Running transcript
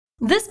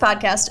This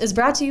podcast is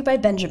brought to you by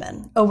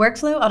Benjamin, a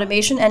workflow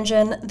automation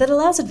engine that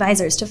allows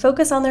advisors to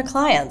focus on their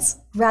clients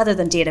rather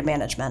than data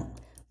management.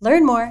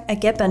 Learn more at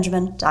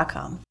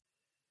getbenjamin.com.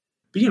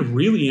 Being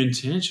really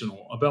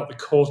intentional about the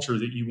culture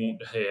that you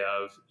want to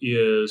have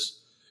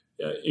is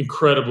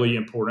incredibly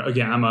important.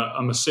 Again,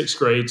 I'm a sixth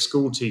grade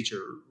school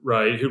teacher,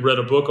 right, who read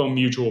a book on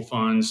mutual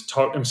funds,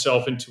 talked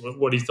himself into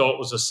what he thought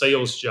was a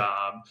sales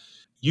job.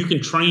 You can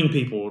train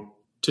people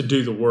to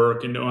do the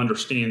work and to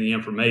understand the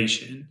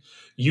information.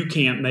 You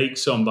can't make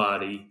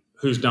somebody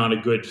who's not a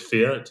good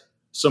fit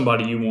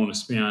somebody you want to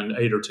spend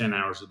 8 or 10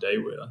 hours a day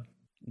with.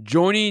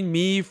 Joining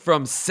me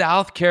from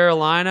South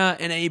Carolina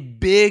and a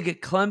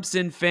big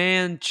Clemson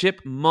fan,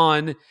 Chip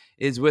Munn,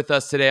 is with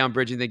us today on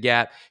Bridging the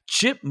Gap.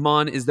 Chip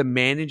Munn is the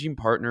managing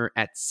partner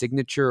at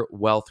Signature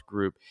Wealth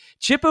Group.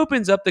 Chip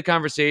opens up the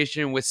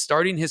conversation with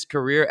starting his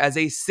career as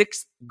a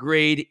sixth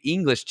grade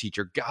English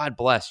teacher. God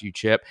bless you,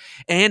 Chip,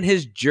 and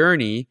his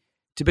journey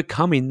to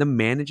becoming the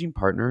managing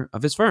partner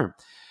of his firm.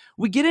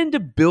 We get into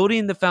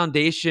building the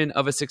foundation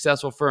of a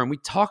successful firm. We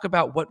talk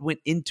about what went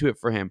into it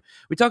for him.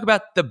 We talk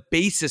about the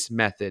BASIS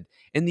method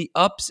and the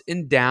ups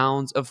and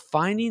downs of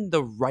finding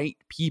the right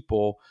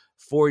people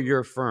for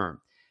your firm.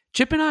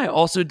 Chip and I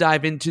also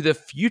dive into the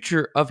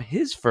future of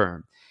his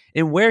firm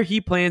and where he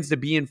plans to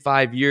be in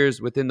 5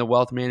 years within the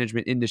wealth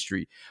management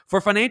industry. For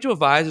financial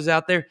advisors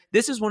out there,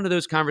 this is one of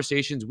those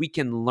conversations we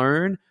can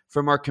learn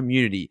from our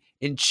community.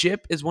 And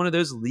Chip is one of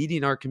those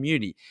leading our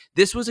community.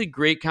 This was a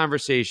great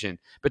conversation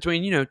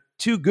between,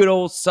 two good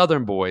old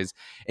Southern boys.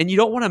 And you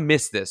don't want to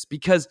miss this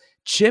because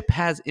Chip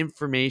has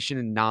information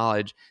and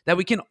knowledge that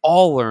we can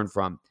all learn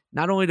from,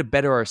 not only to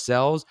better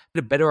ourselves,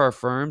 but to better our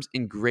firms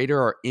and greater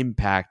our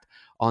impact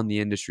on the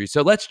industry.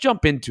 So let's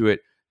jump into it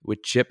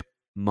with Chip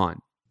Munn.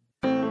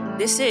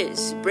 This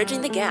is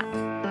Bridging the Gap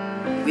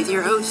with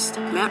your host,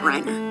 Matt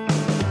Reiner.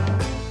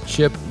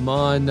 Chip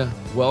Munn,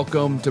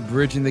 welcome to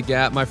Bridging the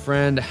Gap, my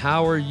friend.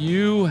 How are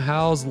you?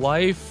 How's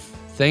life?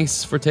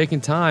 Thanks for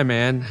taking time,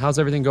 man. How's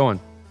everything going?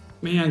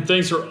 Man,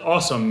 things are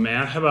awesome,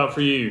 Matt. How about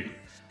for you?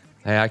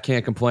 Hey, I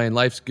can't complain.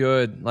 Life's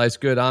good. Life's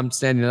good. I'm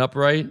standing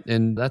upright,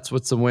 and that's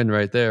what's a win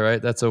right there,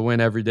 right? That's a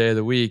win every day of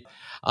the week.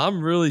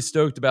 I'm really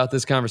stoked about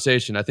this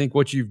conversation. I think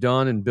what you've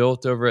done and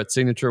built over at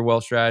Signature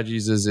Wealth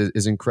Strategies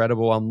is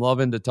incredible. I'm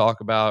loving to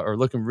talk about, or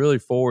looking really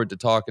forward to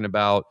talking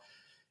about,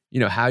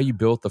 how you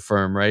built the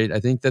firm, right? I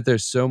think that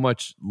there's so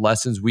much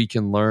lessons we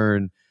can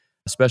learn,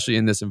 especially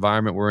in this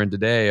environment we're in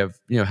today, of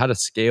how to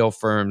scale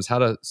firms, how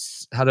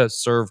to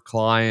serve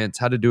clients,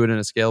 how to do it in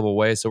a scalable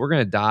way. So we're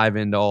going to dive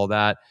into all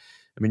that.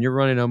 I mean, you're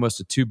running almost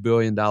a $2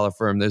 billion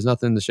firm. There's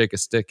nothing to shake a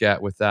stick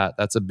at with that.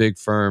 That's a big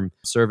firm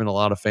serving a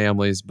lot of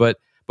families. But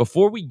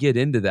before we get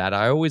into that,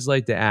 I always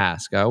like to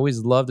ask, I always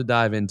love to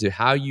dive into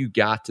how you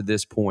got to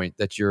this point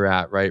that you're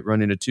at, right?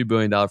 Running a $2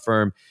 billion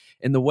firm.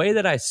 And the way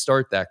that I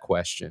start that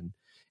question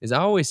is I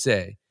always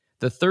say,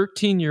 the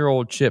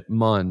 13-year-old Chip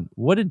Munn,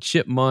 what did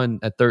Chip Munn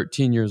at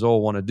 13 years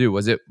old want to do?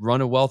 Was it run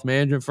a wealth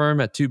management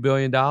firm at $2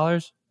 billion?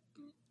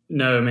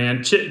 No,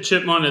 man.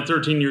 Chip Munn at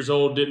 13 years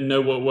old didn't know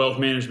what wealth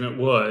management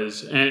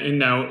was. And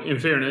now, in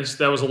fairness,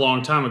 that was a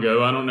long time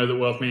ago. I don't know that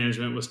wealth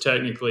management was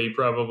technically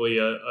probably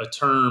a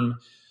term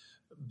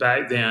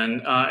back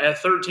then. At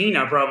 13,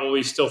 I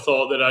probably still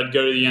thought that I'd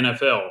go to the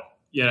NFL.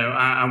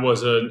 I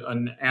was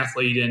an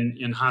athlete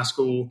in high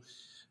school,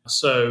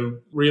 so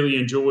really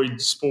enjoyed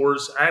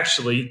sports.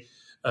 Actually,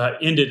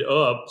 ended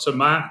up, so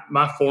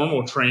my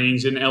formal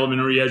training's in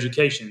elementary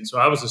education. So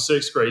I was a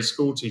sixth grade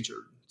school teacher.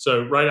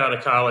 So right out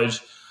of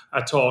college, I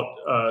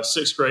taught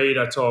sixth grade.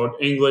 I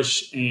taught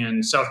English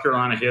and South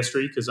Carolina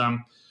history because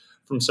I'm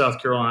from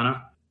South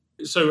Carolina.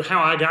 So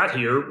how I got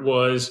here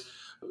was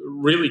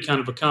really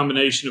kind of a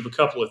combination of a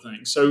couple of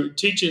things. So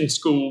teaching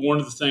school, one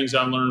of the things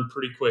I learned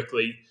pretty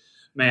quickly,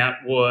 Matt,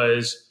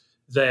 was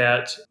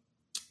that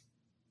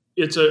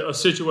it's a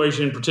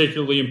situation,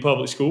 particularly in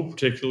public school,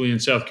 particularly in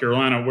South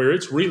Carolina, where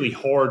it's really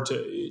hard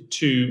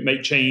to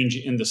make change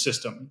in the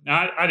system.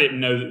 Now, I didn't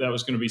know that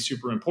was going to be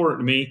super important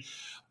to me,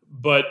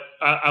 but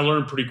I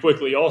learned pretty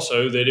quickly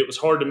also that it was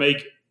hard to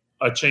make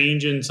a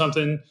change in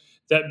something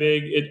that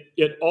big.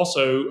 It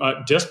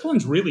also,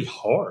 discipline's really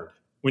hard.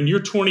 When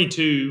you're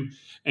 22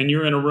 and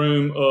you're in a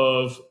room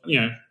of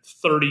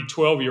 30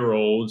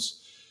 12-year-olds,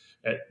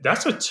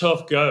 that's a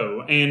tough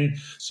go. And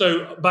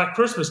so by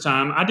Christmas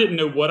time, I didn't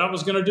know what I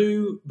was going to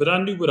do, but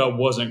I knew what I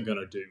wasn't going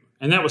to do,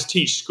 and that was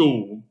teach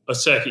school a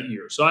second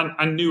year. So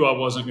I knew I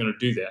wasn't going to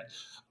do that.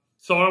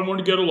 Thought I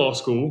wanted to go to law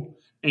school,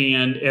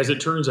 and as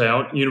it turns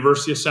out,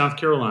 University of South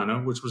Carolina,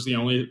 which was the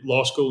only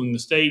law school in the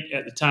state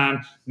at the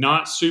time,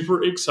 not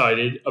super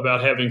excited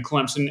about having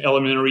Clemson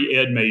elementary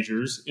ed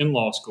majors in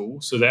law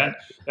school. So that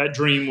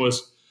dream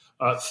was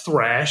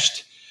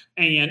thrashed.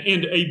 And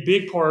a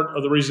big part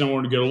of the reason I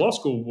wanted to go to law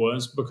school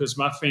was because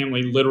my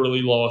family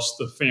literally lost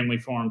the family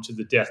farm to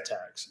the death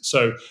tax.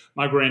 So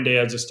my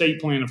granddad's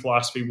estate plan and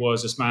philosophy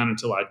was, it's mine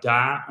until I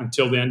die.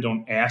 Until then,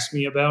 don't ask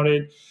me about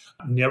it.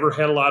 Never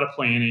had a lot of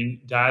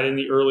planning. Died in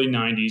the early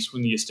 90s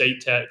when the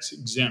estate tax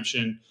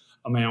exemption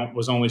amount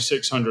was only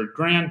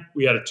 $600,000.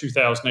 We had a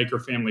 2,000 acre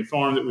family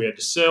farm that we had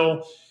to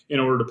sell. in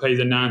order to pay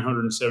the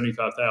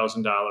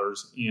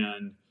 $975,000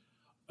 in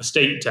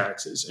estate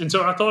taxes. And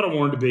so I thought I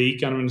wanted to be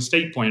kind of an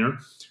estate planner.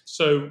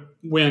 So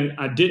when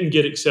I didn't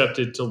get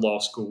accepted to law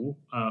school,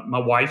 my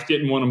wife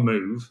didn't want to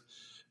move,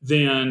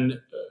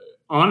 then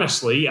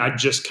honestly, I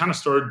just kind of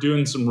started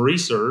doing some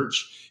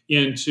research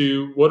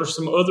into what are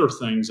some other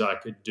things I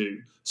could do.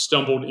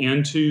 Stumbled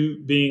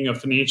into being a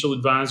financial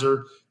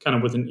advisor, kind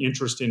of with an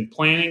interest in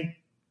planning.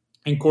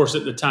 And of course,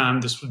 at the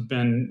time, this would have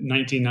been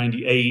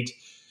 1998,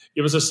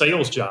 it was a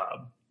sales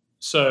job.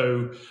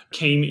 So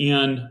came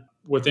in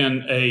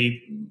within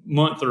a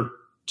month or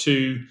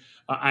two.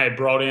 I had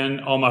brought in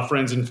all my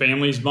friends and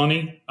family's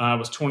money. I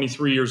was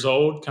 23 years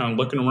old, kind of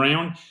looking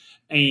around,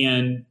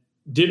 and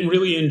didn't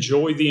really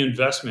enjoy the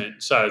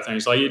investment side of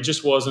things. Like, it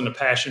just wasn't a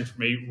passion for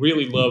me.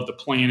 Really loved the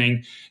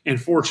planning,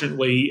 and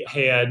fortunately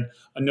had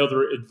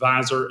another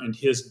advisor and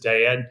his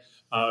dad.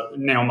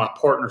 Now my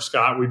partner,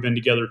 Scott, we've been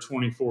together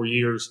 24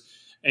 years,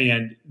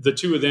 and the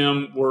two of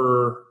them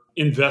were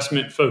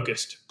investment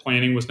focused.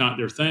 Planning was not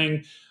their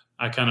thing.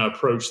 I kind of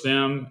approached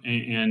them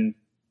and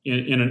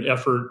in an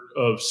effort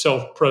of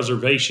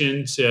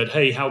self-preservation said,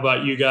 hey, how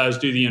about you guys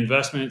do the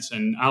investments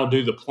and I'll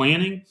do the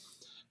planning?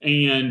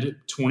 And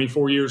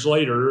 24 years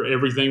later,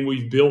 everything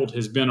we've built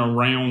has been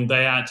around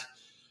that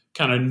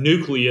kind of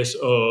nucleus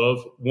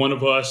of one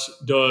of us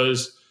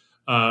does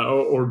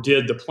or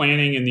did the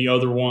planning and the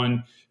other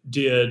one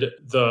did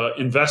the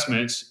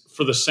investments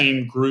for the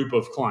same group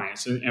of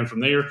clients. And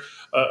from there,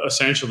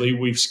 essentially,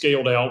 we've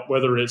scaled out,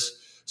 whether it's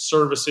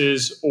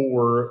services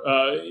or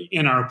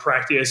in our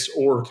practice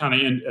or kind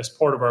of as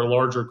part of our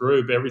larger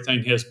group.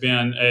 Everything has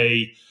been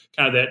a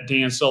kind of that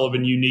Dan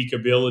Sullivan unique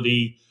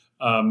ability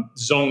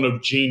zone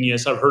of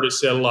genius. I've heard it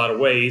said a lot of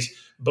ways,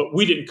 but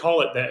we didn't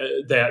call it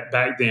that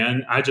back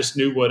then. I just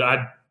knew what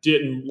I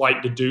didn't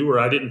like to do, or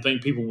I didn't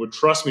think people would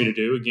trust me to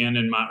do, again,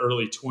 in my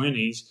early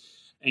 20s.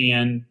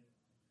 And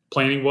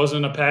planning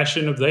wasn't a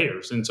passion of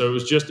theirs. And so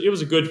it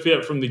was a good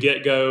fit from the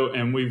get-go.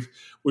 And we've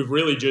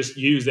really just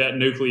used that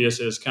nucleus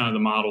as kind of the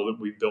model that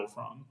we've built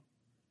from.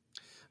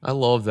 I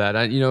love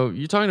that.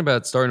 You're talking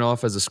about starting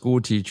off as a school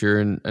teacher,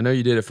 and I know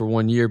you did it for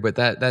 1 year, but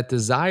that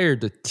desire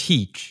to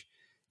teach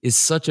is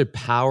such a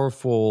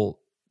powerful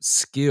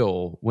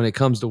skill when it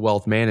comes to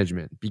wealth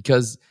management,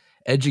 because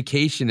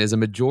education is a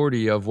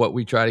majority of what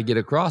we try to get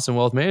across in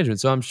wealth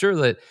management. So I'm sure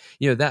that,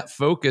 that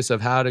focus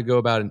of how to go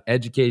about and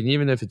educating,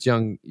 even if it's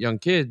young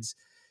kids,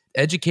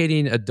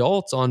 educating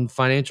adults on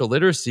financial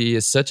literacy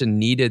is such a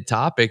needed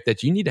topic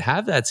that you need to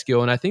have that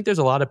skill. And I think there's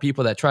a lot of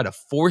people that try to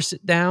force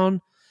it down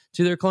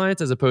to their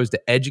clients as opposed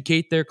to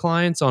educate their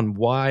clients on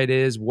why it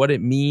is, what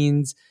it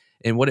means,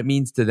 and what it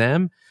means to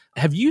them.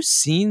 Have you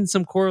seen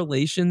some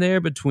correlation there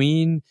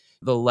between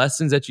the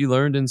lessons that you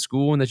learned in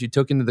school and that you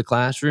took into the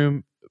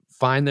classroom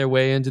find their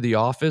way into the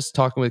office,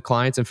 talking with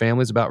clients and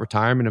families about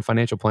retirement and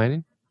financial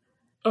planning?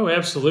 Oh,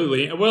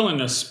 absolutely. Well,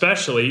 and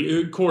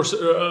especially, of course,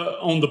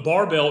 on the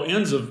barbell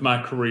ends of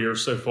my career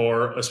so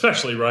far,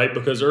 especially, right?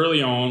 Because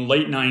early on,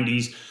 late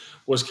 90s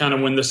was kind of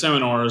when the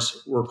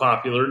seminars were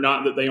popular.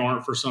 Not that they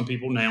aren't for some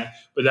people now,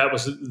 but that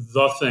was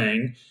the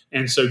thing.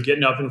 And so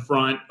getting up in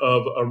front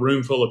of a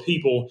room full of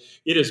people,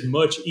 it is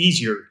much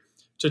easier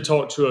to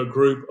talk to a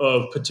group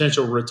of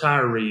potential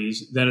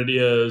retirees than it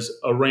is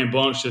a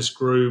rambunctious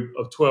group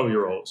of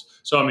 12-year-olds.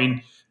 So, I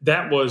mean,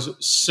 that was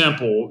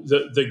simple,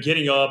 the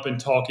getting up and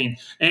talking.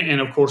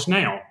 And of course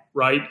now,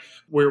 right,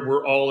 where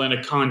we're all in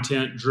a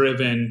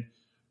content-driven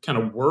kind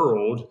of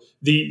world,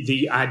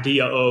 the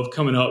idea of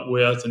coming up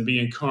with and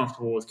being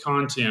comfortable with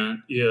content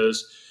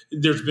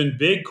there's been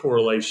big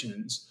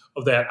correlations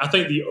of that. I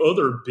think the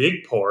other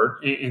big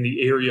part in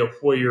the area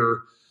where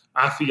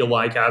I feel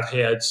like I've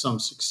had some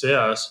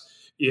success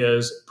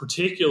is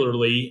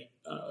particularly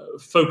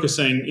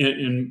focusing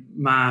in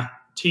my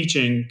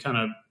teaching kind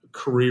of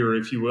career,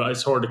 if you will.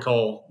 It's hard to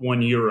call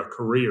 1 year a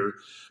career,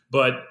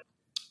 but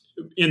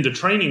in the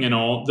training and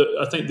all,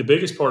 I think the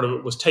biggest part of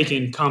it was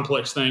taking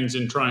complex things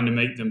and trying to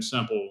make them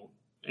simple.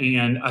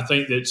 And I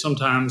think that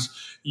sometimes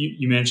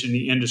you mentioned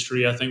the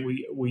industry. I think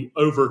we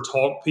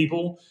over-talk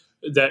people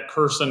that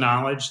curse the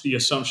knowledge, the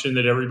assumption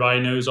that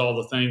everybody knows all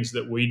the things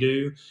that we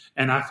do.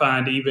 And I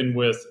find even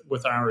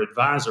with our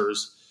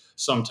advisors,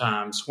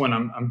 sometimes when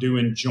I'm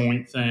doing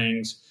joint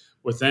things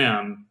with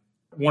them,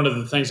 one of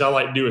the things I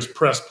like to do is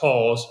press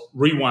pause,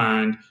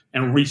 rewind,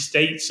 and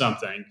restate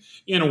something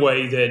in a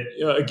way that,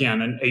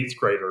 again, an 8th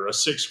grader, a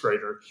 6th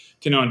grader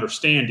can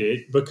understand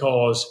it,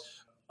 because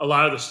a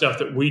lot of the stuff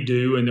that we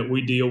do and that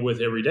we deal with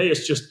every day,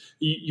 it's just,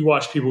 you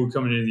watch people who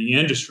come into the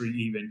industry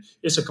even,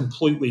 it's a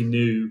completely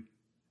new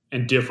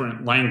and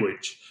different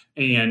language.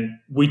 And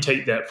we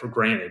take that for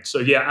granted. So,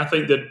 yeah, I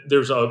think that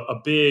there's a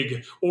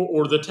big,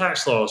 or the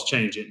tax law is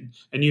changing,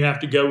 and you have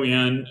to go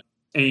in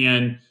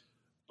and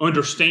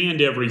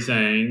understand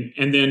everything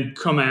and then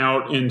come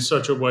out in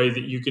such a way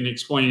that you can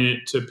explain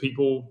it to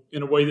people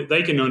in a way that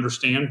they can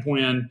understand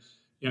when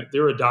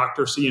they're a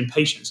doctor seeing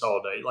patients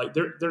all day. Like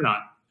they're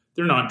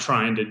not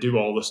trying to do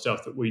all the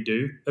stuff that we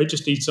do. They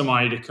just need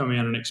somebody to come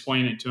in and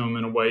explain it to them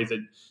in a way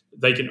that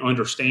they can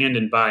understand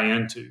and buy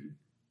into.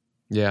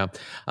 Yeah,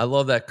 I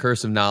love that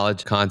curse of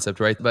knowledge concept,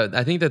 right? But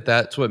I think that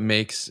that's what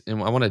makes,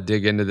 and I want to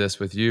dig into this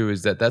with you,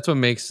 is that that's what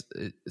makes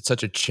it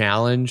such a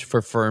challenge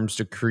for firms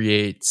to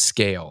create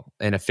scale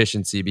and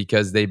efficiency,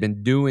 because they've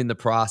been doing the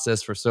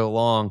process for so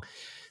long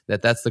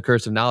that that's the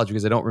curse of knowledge,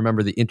 because they don't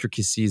remember the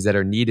intricacies that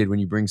are needed when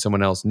you bring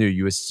someone else new.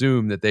 You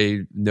assume that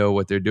they know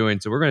what they're doing.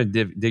 So we're going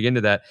to dig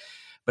into that.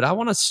 But I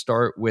want to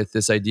start with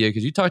this idea,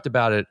 because you talked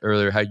about it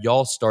earlier, how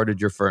y'all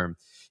started your firm.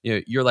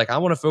 You're like, I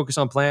want to focus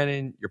on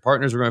planning. Your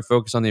partners are going to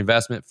focus on the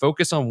investment.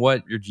 Focus on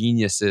what your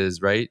genius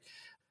is, right?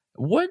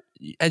 What,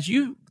 as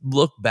you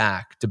look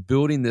back to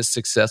building this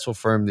successful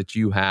firm that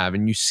you have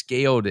and you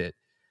scaled it,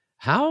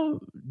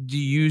 how do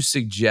you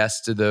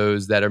suggest to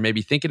those that are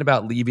maybe thinking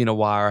about leaving a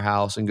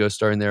wirehouse and go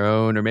starting their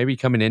own, or maybe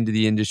coming into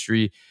the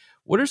industry?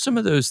 What are some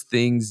of those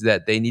things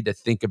that they need to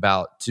think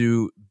about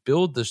to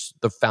build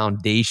the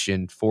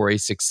foundation for a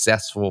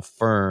successful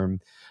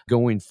firm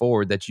going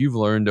forward that you've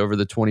learned over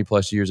the 20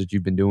 plus years that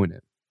you've been doing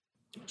it?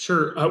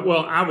 Sure.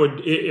 Well, I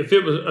would, if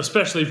it was,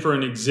 especially for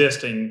an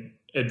existing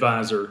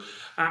advisor,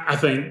 I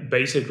think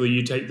basically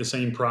you take the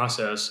same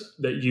process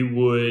that you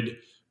would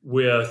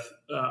with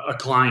a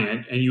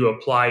client and you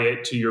apply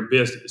it to your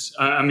business.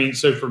 I mean,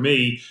 so for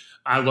me,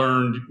 I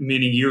learned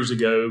many years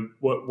ago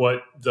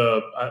what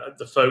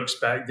the folks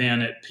back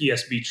then at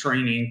PSB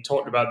Training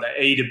talked about, the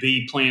A to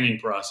B planning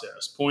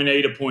process, point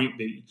A to point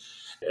B.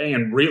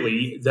 And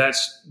really,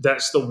 that's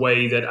the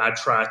way that I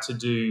try to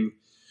do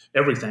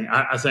everything.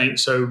 I think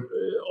so.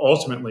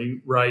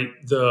 Ultimately, right,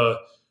 the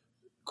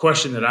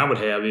question that I would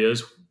have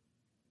is,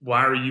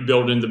 why are you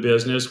building the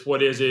business?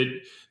 What is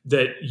it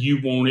that you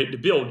want it to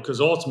build?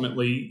 Because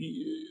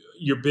ultimately,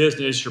 your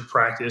business, your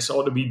practice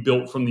ought to be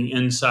built from the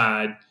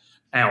inside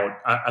out.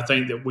 I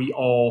think that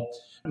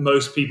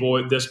most people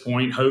at this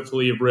point,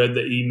 hopefully have read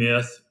The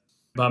E-Myth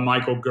by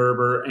Michael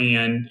Gerber.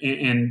 And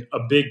a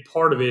big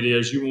part of it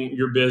is you want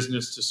your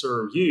business to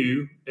serve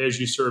you as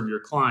you serve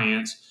your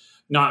clients,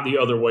 not the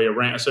other way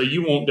around. So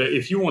you want to,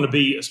 if you want to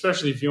be,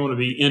 especially if you want to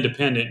be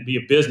independent, be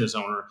a business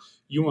owner,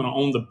 you want to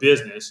own the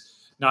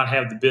business, not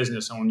have the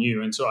business own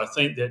you. And so I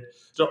think that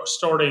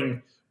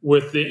starting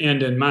with the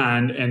end in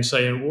mind and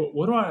saying,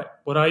 what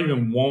do I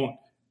even want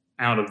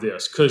out of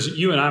this? Because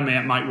you and I,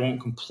 Matt, might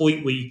want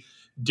completely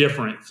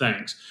different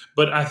things.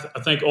 But I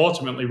think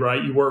ultimately,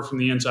 right, you work from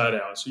the inside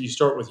out. So you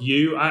start with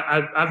you.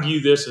 I view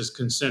this as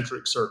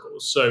concentric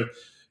circles. So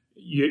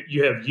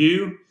you have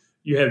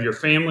you have your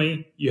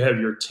family, you have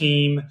your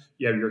team,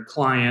 you have your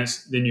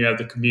clients, then you have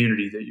the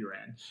community that you're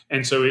in.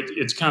 And so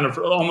it's kind of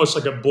almost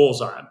like a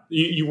bullseye.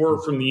 You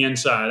work from the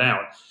inside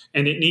out,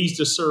 and it needs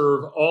to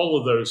serve all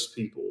of those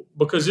people,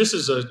 because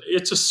it's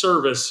a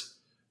service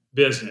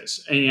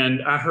business.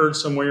 And I heard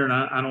somewhere, and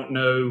I don't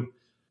know,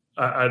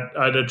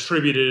 I'd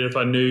attribute it if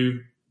I knew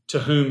to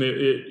whom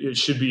it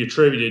should be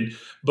attributed,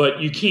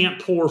 but you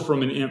can't pour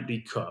from an empty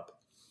cup.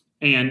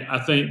 And I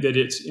think that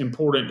it's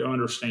important to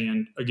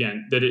understand,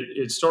 again, that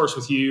it starts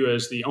with you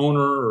as the owner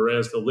or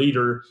as the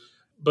leader,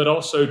 but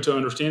also to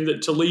understand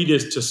that to lead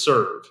is to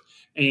serve.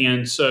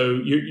 And so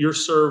you're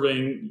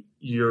serving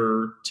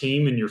your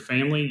team and your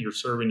family, you're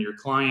serving your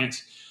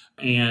clients.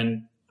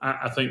 And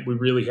I think we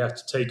really have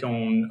to take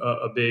on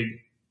a big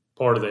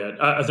part of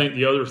that. I think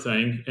the other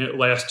thing,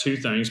 last two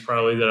things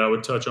probably that I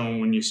would touch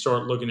on when you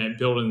start looking at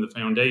building the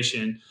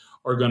foundation,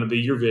 are going to be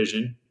your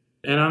vision.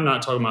 And I'm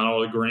not talking about all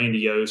the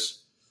grandiose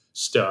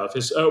stuff.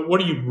 It's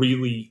what are you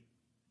really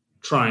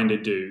trying to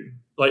do?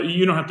 Like,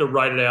 you don't have to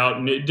write it out,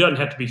 and it doesn't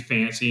have to be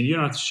fancy, and you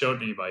don't have to show it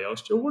to anybody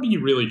else. So what are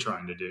you really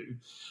trying to do?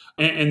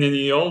 And then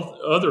the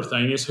other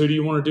thing is, who do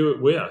you want to do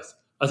it with?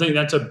 I think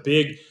that's a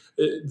big,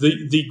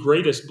 the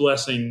greatest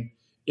blessing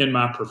in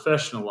my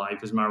professional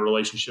life is my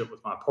relationship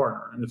with my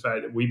partner, and the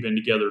fact that we've been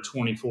together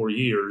 24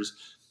 years.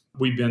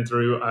 We've been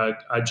through,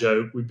 I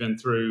joke, we've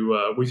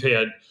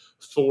had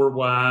 4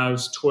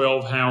 wives,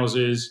 12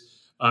 houses,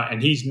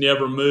 and he's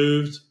never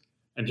moved.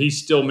 And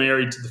he's still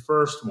married to the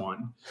first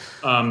one.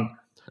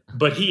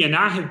 But he and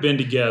I have been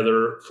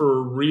together for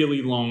a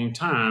really long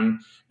time.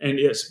 And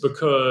it's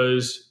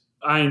because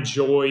I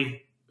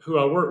enjoy who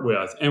I work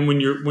with. And when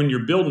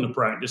you're building a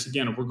practice,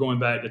 again, if we're going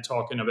back to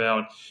talking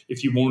about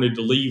if you wanted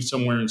to leave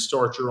somewhere and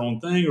start your own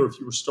thing, or if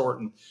you were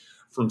starting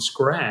from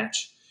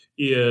scratch,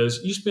 is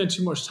you spend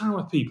too much time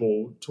with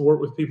people to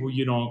work with people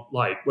you don't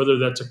like, whether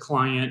that's a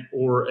client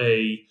or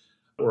a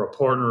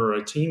partner or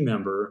a team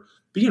member.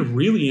 Being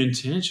really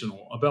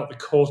intentional about the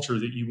culture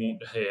that you want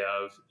to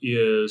have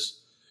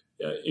is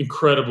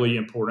incredibly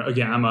important.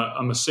 Again, I'm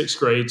a 6th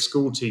grade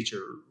school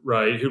teacher,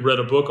 right, who read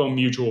a book on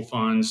mutual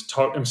funds,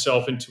 talked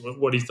himself into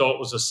what he thought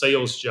was a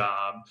sales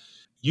job.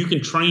 You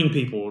can train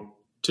people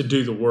to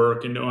do the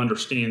work and to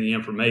understand the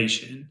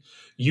information.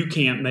 You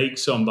can't make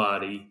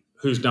somebody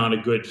who's not a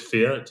good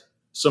fit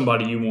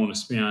somebody you want to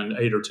spend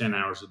 8 or 10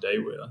 hours a day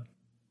with.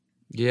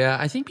 Yeah,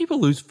 I think people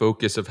lose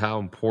focus of how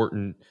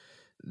important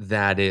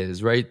that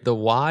is, right? The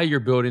why you're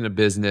building a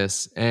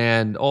business,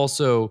 and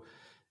also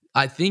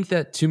I think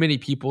that too many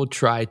people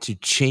try to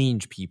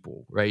change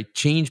people, right?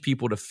 Change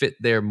people to fit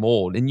their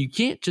mold. And you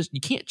can't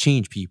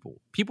change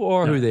people. People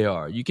are who they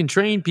are. You can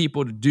train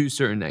people to do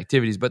certain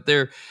activities, but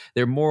their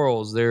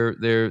morals,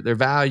 their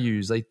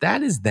values, like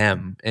that is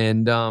them.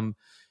 And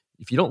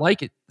if you don't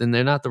like it, then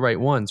they're not the right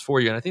ones for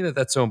you. And I think that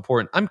that's so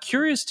important. I'm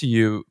curious to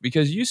you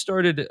because you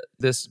started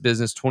this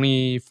business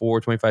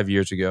 24, 25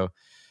 years ago.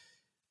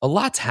 A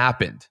lot's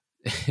happened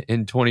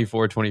in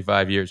 24,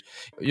 25 years.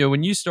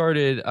 When you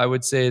started, I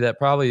would say that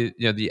probably,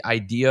 the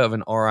idea of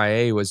an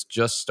RIA was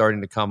just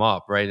starting to come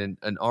up, right? And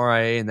an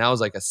RIA, and that was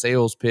like a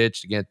sales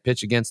pitch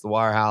against the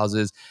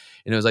wirehouses.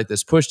 And it was like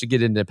this push to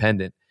get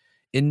independent.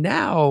 And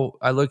now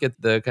I look at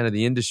the kind of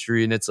the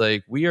industry, and it's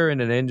like we are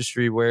in an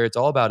industry where it's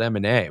all about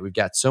M&A. We've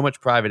got so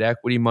much private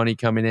equity money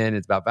coming in.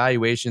 It's about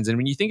valuations. And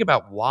when you think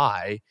about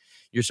why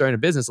you're starting a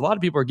business, a lot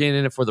of people are getting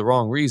in it for the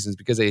wrong reasons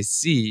because they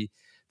see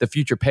the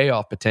future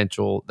payoff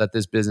potential that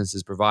this business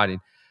is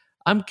providing.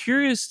 I'm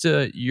curious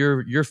to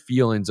your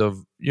feelings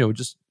of,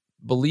 just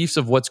beliefs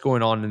of what's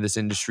going on in this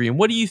industry. And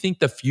what do you think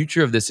the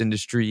future of this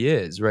industry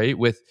is, right?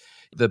 With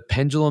the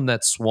pendulum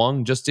that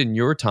swung just in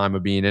your time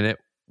of being in it,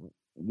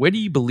 where do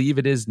you believe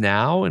it is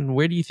now? And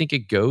where do you think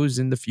it goes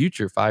in the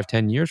future,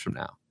 5-10 years from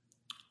now?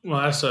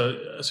 Well, that's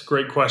a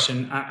great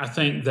question. I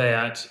think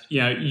that,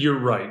 you're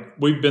right.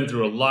 We've been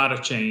through a lot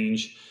of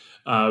change.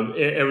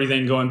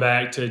 Everything going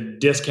back to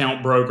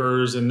discount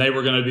brokers, and they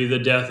were going to be the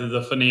death of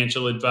the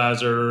financial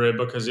advisor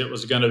because it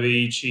was going to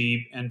be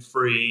cheap and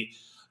free.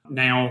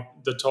 Now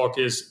the talk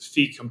is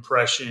fee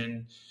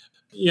compression.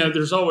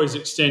 There's always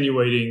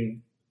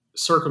extenuating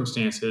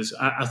circumstances.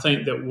 I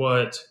think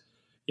that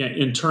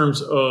in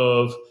terms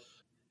of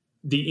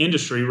the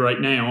industry right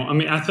now,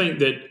 I think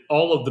that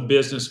all of the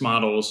business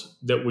models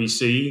that we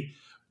see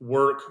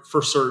work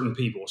for certain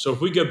people. So if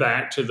we go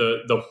back to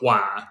the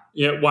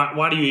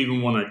why do you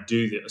even want to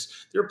do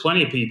this? There are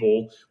plenty of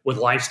people with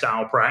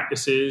lifestyle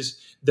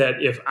practices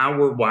that if I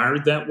were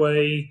wired that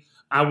way,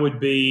 I would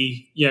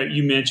be,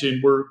 you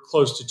mentioned we're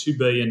close to $2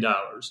 billion.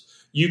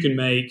 You can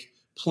make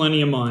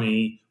plenty of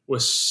money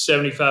with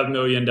 $75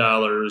 million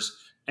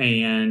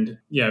and,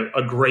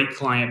 a great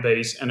client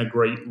base and a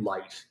great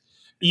life.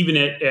 Even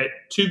at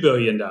 $2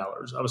 billion.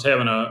 I was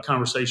having a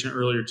conversation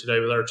earlier today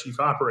with our chief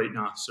operating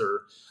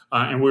officer,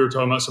 and we were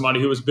talking about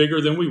somebody who was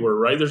bigger than we were,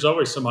 right? There's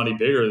always somebody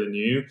bigger than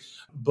you.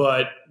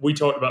 But we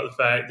talked about the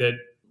fact that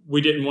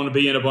we didn't want to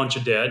be in a bunch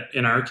of debt.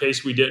 In our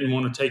case, we didn't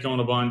want to take on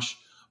a bunch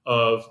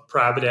of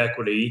private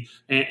equity.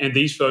 And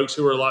these folks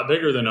who are a lot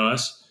bigger than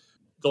us,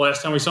 the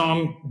last time we saw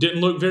them, didn't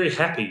look very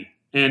happy.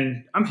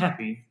 And I'm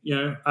happy,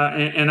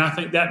 and I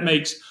think that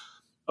makes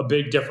a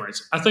big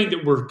difference. I think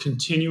that we're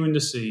continuing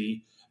to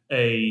see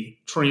a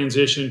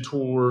transition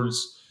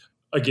towards,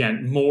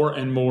 again, more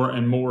and more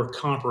and more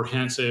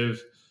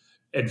comprehensive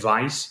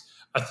advice.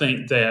 I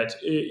think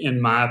that, in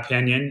my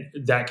opinion,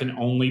 that can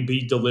only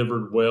be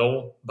delivered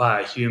well by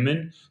a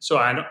human. So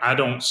I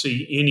don't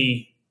see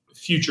any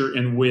future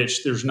in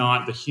which there's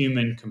not the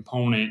human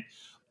component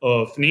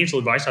of financial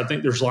advice. I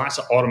think there's lots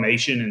of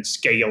automation and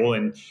scale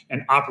and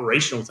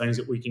operational things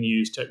that we can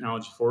use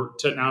technology for.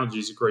 Technology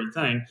is a great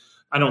thing.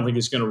 I don't think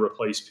it's going to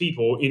replace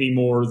people any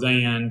more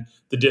than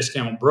the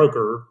discount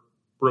broker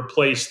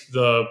replaced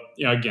the,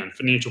 again,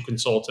 financial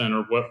consultant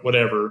or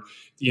whatever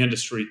the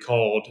industry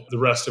called the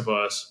rest of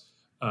us,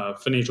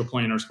 financial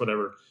planners,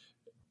 whatever.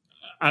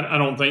 I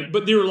don't think,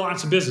 but there are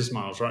lots of business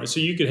models, right? So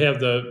you could have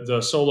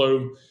the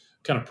solo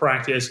kind of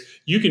practice.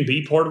 You can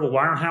be part of a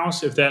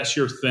wirehouse if that's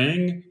your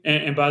thing.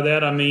 And by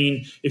that, I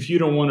mean, if you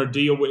don't want to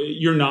deal with,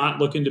 you're not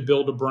looking to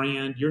build a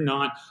brand,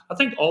 I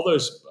think all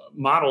those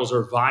models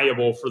are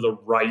viable for the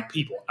right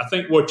people. I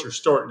think what you're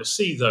starting to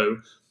see though,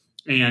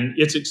 and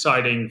it's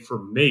exciting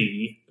for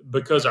me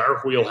because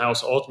our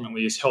wheelhouse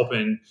ultimately is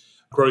helping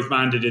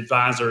growth-minded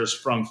advisors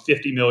from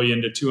 50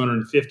 million to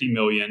 250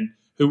 million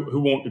who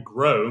want to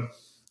grow.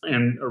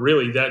 And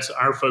really that's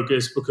our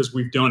focus because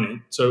we've done it.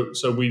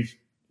 So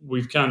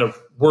we've kind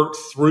of worked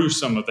through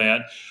some of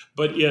that,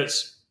 but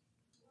it's,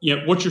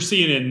 what you're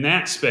seeing in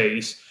that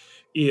space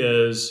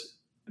is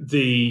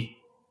the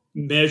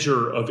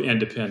measure of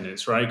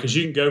independence, right? Because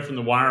you can go from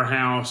the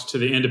wirehouse to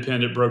the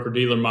independent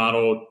broker-dealer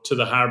model to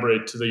the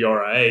hybrid to the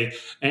RIA,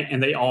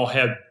 and they all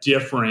have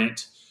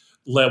different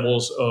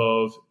levels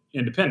of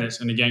independence.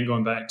 And again,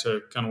 going back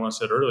to kind of what I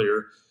said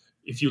earlier,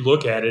 if you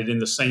look at it in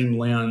the same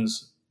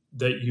lens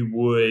that you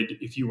would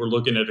if you were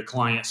looking at a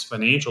client's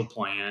financial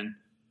plan,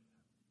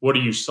 what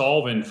are you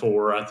solving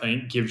for, I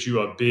think, gives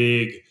you a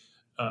big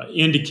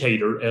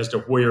indicator as to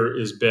where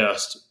is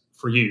best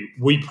for you.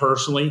 We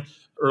personally,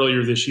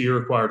 earlier this year,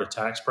 acquired a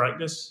tax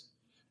practice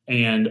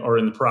and are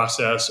in the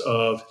process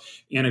of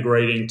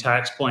integrating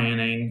tax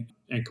planning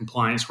and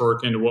compliance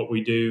work into what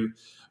we do.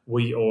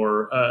 We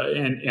are, I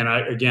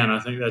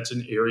think that's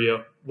an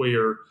area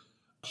where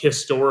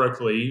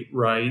historically,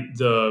 right,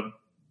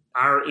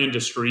 our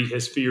industry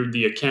has feared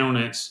the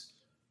accountants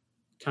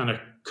kind of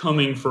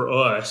coming for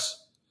us.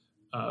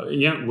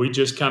 We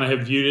just kind of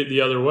have viewed it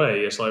the other way.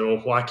 It's like, well,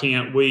 why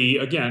can't we?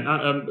 Again,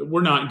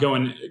 we're not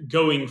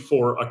going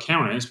for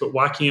accountants, but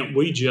why can't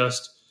we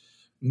just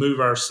move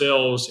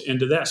ourselves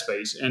into that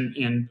space.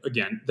 And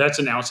again, that's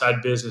an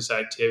outside business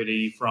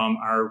activity from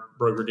our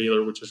broker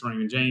dealer, which is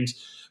Raymond James.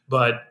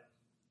 But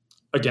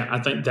again, I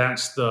think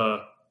that's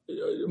the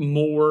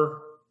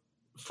more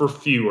for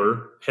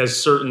fewer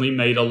has certainly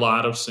made a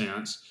lot of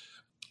sense.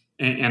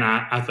 And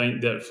I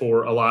think that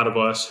for a lot of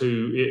us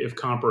who, if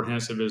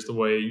comprehensive is the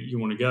way you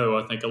want to go,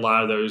 I think a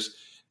lot of those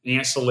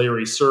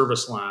ancillary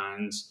service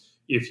lines,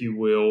 if you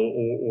will,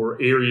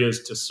 or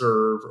areas to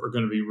serve are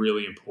going to be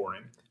really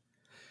important.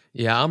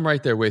 Yeah, I'm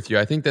right there with you.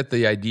 I think that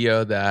the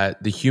idea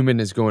that the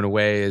human is going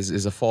away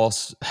is a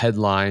false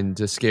headline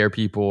to scare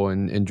people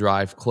and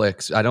drive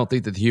clicks. I don't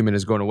think that the human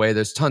is going away.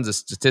 There's tons of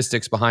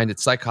statistics behind it.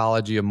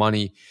 Psychology of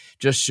money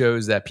just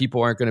shows that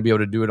people aren't going to be able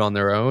to do it on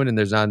their own, and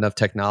there's not enough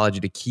technology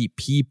to keep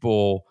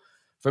people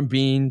from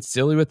being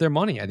silly with their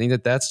money. I think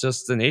that that's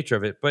just the nature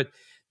of it. But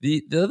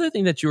the other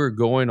thing that you were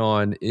going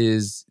on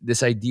is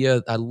this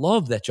idea. I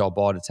love that y'all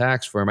bought a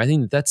tax firm. I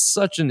think that that's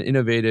such an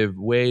innovative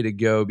way to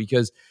go,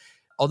 because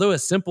although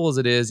as simple as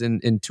it is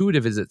and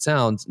intuitive as it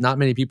sounds, not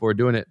many people are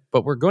doing it,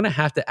 but we're going to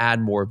have to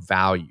add more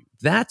value.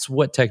 That's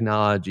what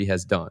technology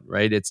has done,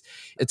 right? It's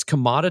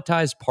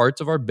commoditized parts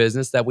of our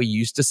business that we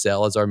used to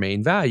sell as our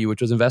main value,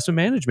 which was investment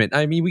management.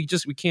 I mean, we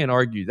can't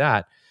argue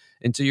that.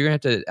 And so you're going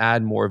to have to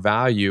add more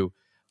value.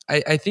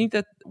 I think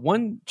that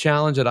one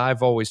challenge that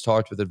I've always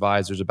talked with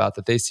advisors about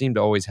that they seem to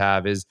always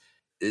have is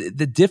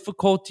the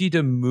difficulty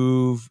to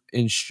move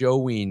in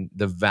showing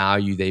the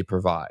value they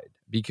provide,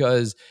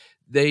 because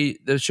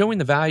they're showing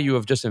the value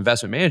of just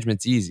investment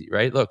management's easy,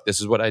 right? Look, this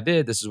is what I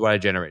did. This is what I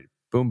generated.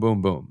 Boom,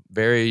 boom, boom.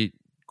 Very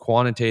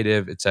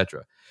quantitative,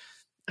 etc.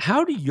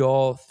 How do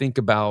y'all think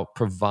about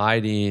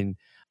providing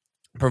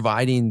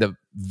the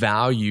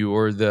value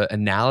or the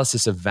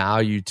analysis of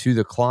value to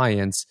the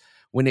clients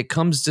when it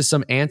comes to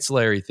some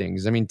ancillary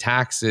things? I mean,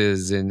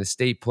 taxes and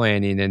estate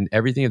planning and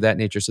everything of that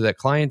nature, so that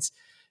clients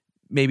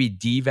maybe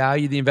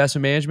devalue the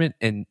investment management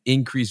and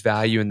increase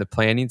value in the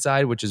planning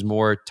side, which is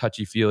more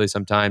touchy-feely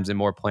sometimes and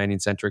more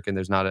planning-centric, and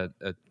there's not a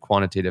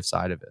quantitative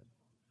side of it.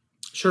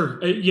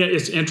 Sure. Yeah,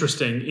 it's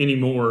interesting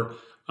anymore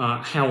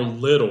how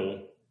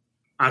little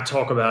I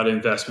talk about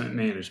investment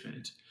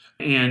management.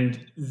 And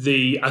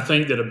I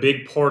think that a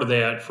big part of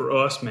that for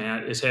us,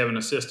 Matt, is having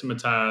a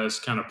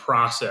systematized kind of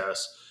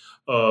process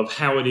of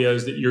how it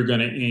is that you're going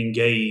to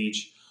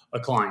engage a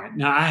client.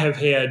 Now, I have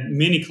had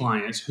many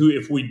clients who,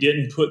 if we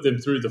didn't put them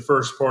through the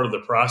first part of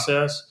the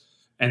process,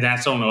 and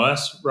that's on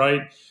us,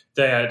 right,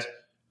 that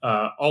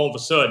all of a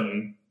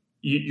sudden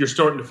you're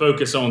starting to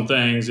focus on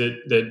things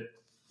that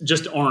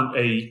just aren't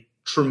a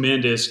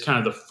tremendous kind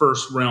of the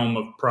first realm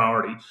of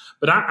priority.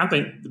 But I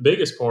think the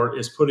biggest part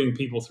is putting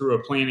people through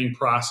a planning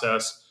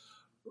process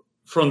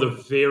from the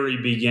very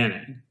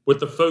beginning, with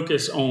the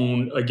focus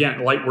on,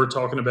 again, like we're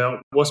talking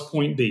about, what's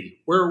point B?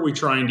 Where are we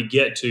trying to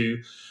get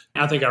to?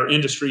 I think our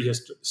industry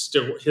has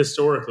still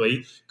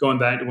historically, going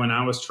back to when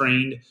I was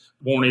trained,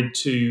 wanted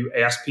to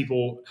ask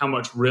people how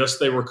much risk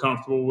they were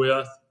comfortable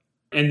with.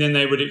 And then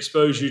they would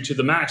expose you to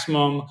the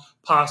maximum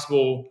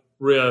possible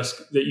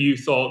risk that you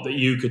thought that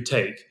you could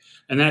take.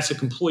 And that's a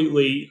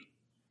completely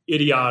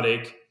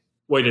idiotic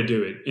way to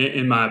do it,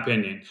 in my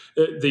opinion.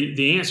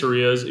 The answer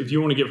is, if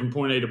you want to get from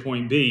point A to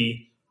point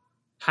B,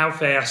 how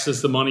fast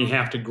does the money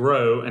have to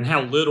grow and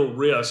how little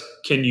risk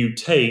can you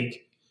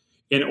take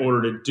in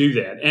order to do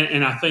that?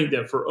 And I think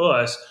that for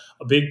us,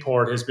 a big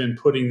part has been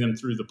putting them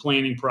through the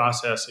planning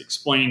process,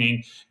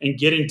 explaining and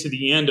getting to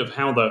the end of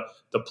how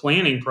the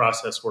planning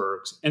process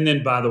works. And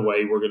then, by the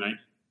way,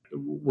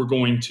 we're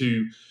going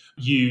to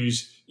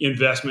use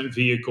investment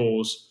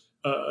vehicles,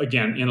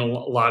 again, in a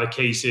lot of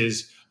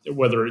cases,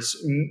 whether it's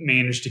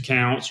managed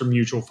accounts or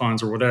mutual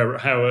funds or whatever.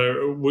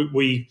 However,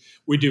 we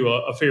do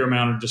a fair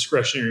amount of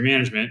discretionary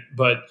management,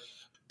 but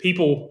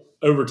people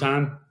over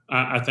time,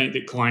 I think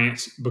that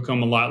clients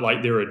become a lot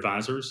like their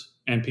advisors,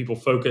 and people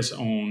focus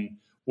on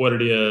what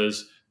it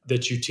is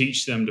that you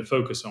teach them to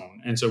focus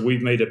on. And so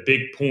we've made a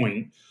big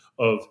point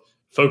of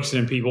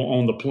focusing people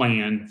on the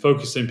plan,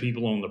 focusing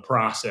people on the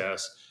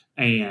process.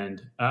 And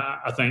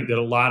I think that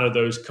a lot of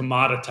those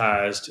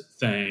commoditized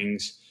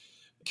things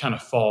kind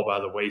of fall by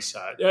the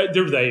wayside.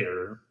 They're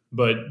there,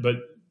 but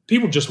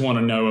people just want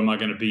to know, am I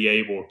going to be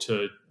able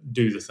to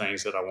do the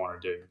things that I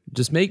want to do?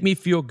 Just make me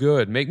feel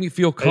good, make me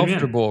feel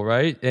comfortable, Amen.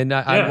 Right? And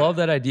I love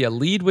that idea.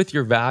 Lead with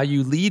your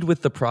value, lead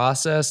with the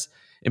process,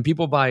 and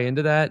people buy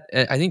into that.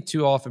 I think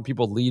too often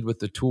people lead with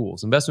the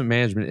tools. Investment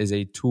management is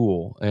a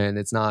tool, and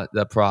it's not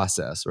the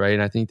process, right?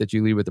 And I think that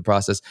you lead with the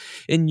process.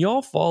 And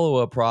y'all follow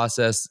a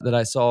process that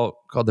I saw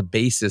called the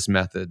BASIS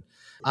method.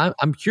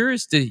 I'm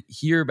curious to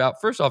hear about,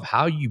 first off,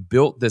 how you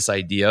built this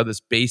idea,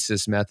 this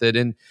BASIS method,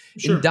 and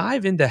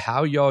dive into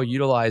how y'all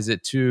utilize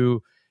it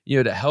to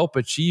help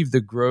achieve the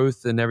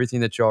growth and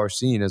everything that y'all are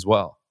seeing as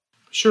well.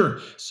 Sure.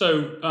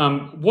 So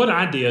what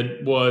I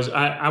did was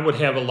I would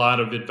have a lot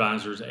of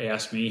advisors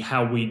ask me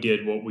how we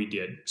did what we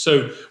did.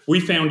 So we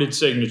founded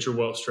Signature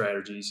Wealth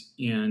Strategies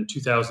in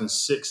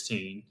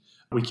 2016.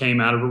 We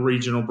came out of a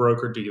regional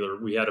broker dealer.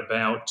 We had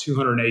about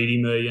 $280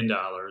 million.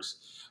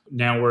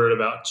 Now we're at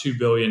about $2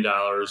 billion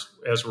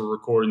as we're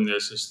recording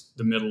this. It's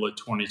the middle of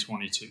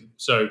 2022.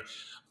 So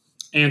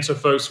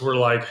folks were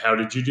like, how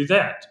did you do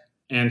that?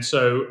 And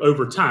so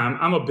over time,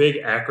 I'm a big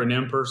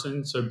acronym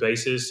person. So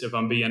BASIS, if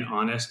I'm being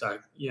honest, I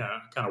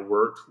kind of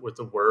worked with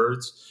the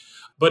words.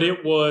 But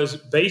it was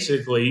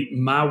basically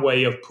my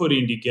way of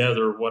putting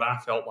together what I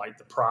felt like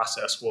the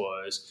process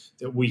was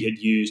that we had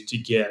used to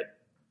get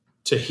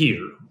to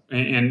here.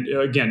 And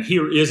again,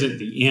 here isn't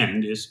the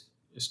end.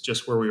 It's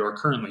just where we are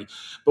currently.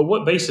 But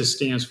what BASIS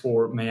stands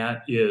for,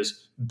 Matt,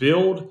 is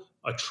build,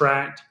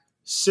 attract,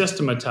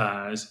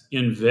 systematize,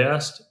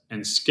 invest,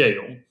 and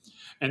scale.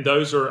 And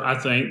those are, I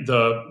think,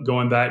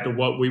 going back to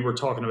what we were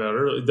talking about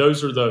earlier,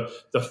 those are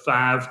the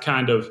 5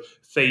 kind of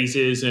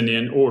phases and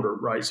in order,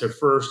 right? So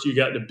first, you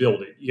got to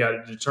build it. You got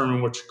to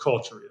determine what your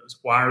culture is.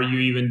 Why are you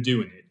even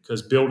doing it?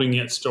 Because building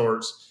it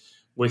starts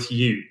with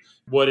you.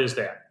 What is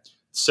that?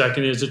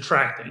 Second is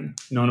attracting.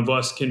 None of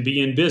us can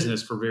be in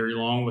business for very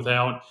long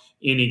without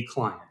any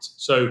clients.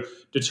 So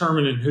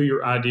determining who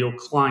your ideal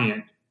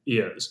client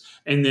is.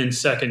 And then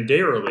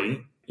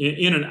secondarily,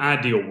 in an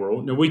ideal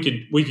world, now we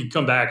could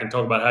come back and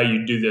talk about how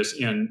you do this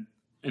in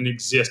an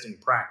existing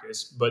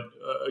practice, but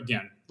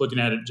again, looking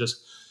at it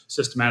just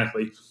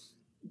systematically,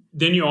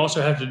 then you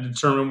also have to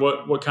determine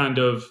what kind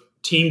of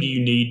team do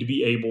you need to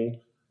be able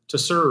to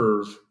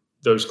serve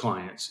those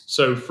clients.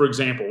 So, for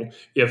example,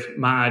 if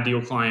my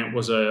ideal client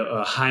was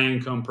a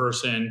high-income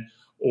person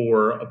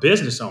or a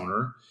business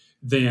owner,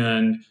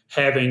 then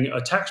having a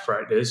tax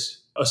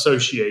practice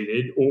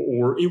associated,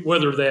 or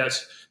whether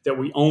that's that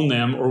we own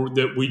them or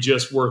that we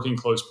just work in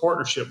close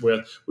partnership with,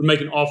 would make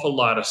an awful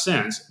lot of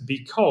sense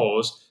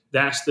because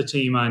that's the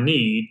team I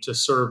need to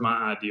serve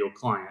my ideal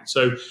client.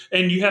 So,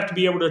 and you have to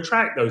be able to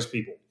attract those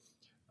people.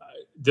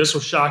 This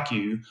will shock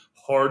you.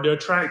 Hard to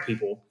attract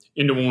people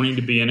into wanting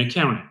to be in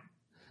accounting.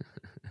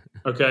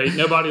 Okay,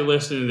 nobody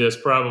listening to this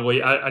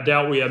probably. I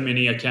doubt we have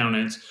many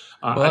accountants.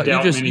 Well,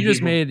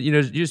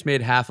 you just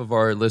made half of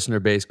our listener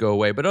base go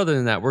away. But other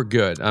than that, we're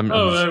good.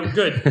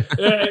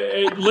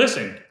 Good.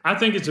 Listen, I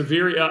think it's a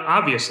very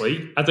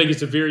obviously. I think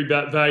it's a very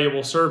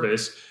valuable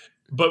service.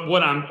 But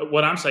what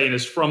I'm saying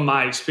is, from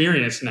my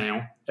experience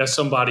now, as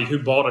somebody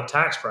who bought a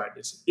tax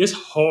practice, it's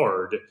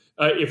hard.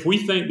 If we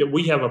think that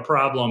we have a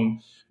problem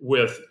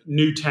with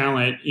new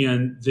talent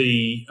in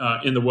the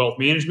wealth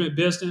management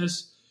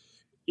business,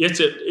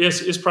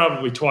 it's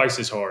probably twice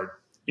as hard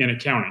in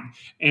accounting.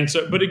 And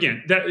so, but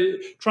again,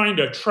 trying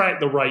to attract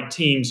the right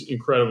team's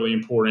incredibly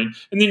important.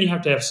 And then you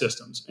have to have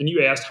systems. And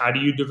you asked, how do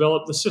you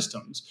develop the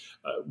systems?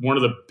 One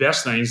of the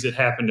best things that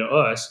happened to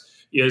us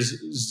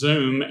is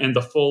Zoom and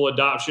the full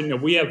adoption. You know,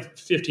 we have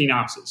 15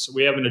 offices, so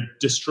we have a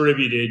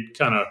distributed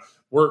kind of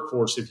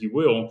workforce, if you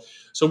will.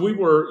 So we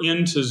were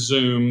into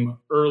Zoom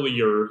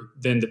earlier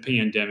than the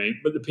pandemic,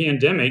 but the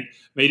pandemic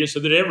made it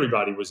so that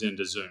everybody was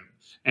into Zoom.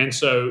 And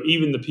so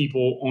even the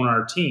people on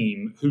our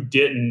team who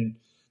didn't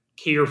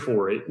care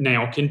for it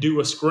now can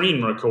do a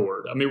screen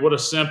record. I mean, what a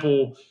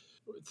simple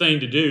thing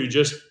to do.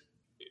 Just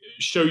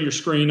show your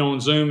screen on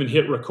Zoom and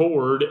hit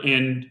record,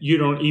 and you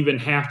don't even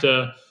have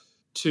to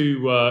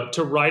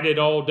write it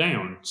all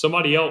down.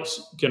 Somebody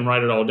else can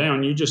write it all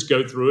down. You just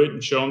go through it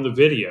and show them the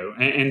video.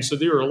 And so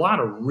there are a lot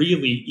of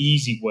really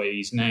easy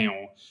ways now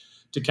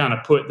to kind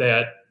of put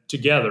that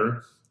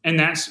together. And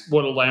that's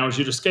what allows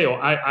you to scale.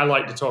 I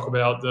like to talk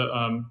about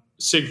the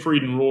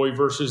Siegfried and Roy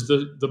versus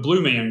the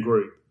Blue Man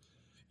Group.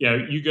 You know,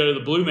 you go to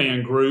the Blue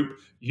Man Group,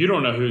 you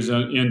don't know who's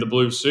in the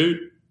blue suit.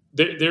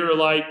 There are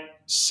like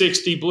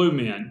 60 blue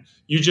men.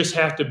 You just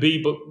have to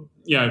be,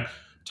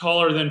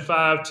 taller than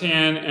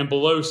 5'10" and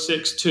below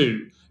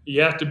 6'2".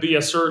 You have to be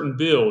a certain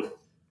build,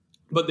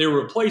 but they're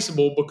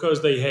replaceable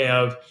because they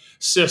have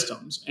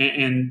systems.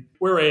 And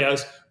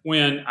whereas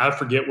when, I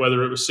forget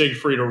whether it was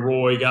Siegfried or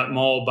Roy, got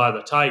mauled by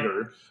the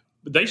tiger,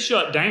 but they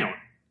shut down.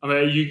 I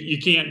mean, you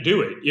can't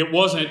do it. It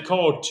wasn't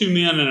called Two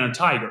Men and a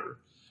Tiger.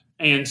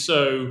 And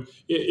so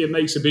it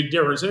makes a big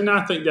difference. And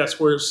I think that's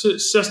where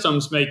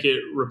systems make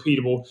it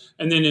repeatable.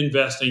 And then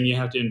investing, you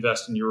have to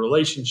invest in your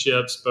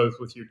relationships, both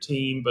with your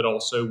team, but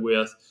also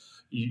with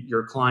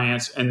your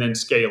clients, and then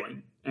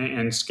scaling.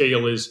 And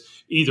scale is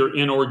either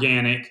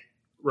inorganic,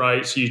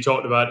 right? So you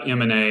talked about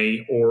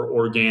M&A, or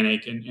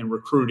organic and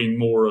recruiting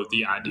more of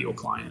the ideal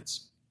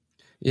clients.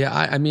 Yeah,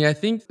 I mean, I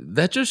think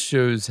that just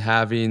shows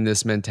having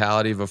this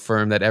mentality of a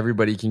firm that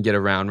everybody can get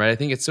around, right? I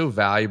think it's so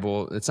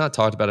valuable. It's not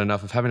talked about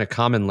enough, of having a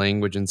common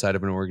language inside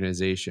of an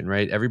organization,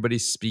 right?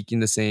 Everybody's speaking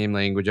the same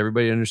language,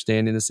 everybody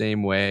understanding the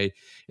same way.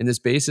 And this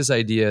BASIS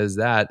idea is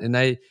that.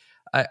 And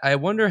I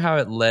wonder how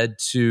it led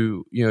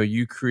to,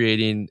 you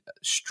creating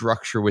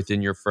structure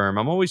within your firm.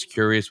 I'm always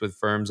curious with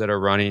firms that are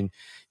running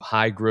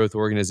high growth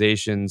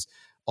organizations,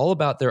 all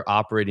about their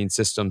operating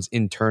systems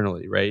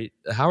internally, right?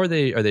 How are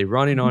they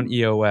running on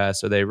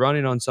EOS? Are they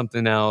running on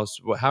something else?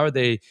 How are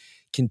they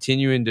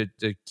continuing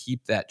to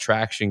keep that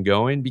traction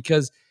going?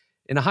 Because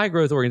in a high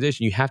growth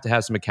organization, you have to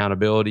have some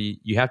accountability.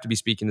 You have to be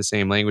speaking the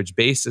same language.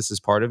 Basis is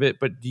part of it.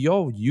 But do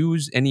y'all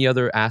use any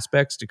other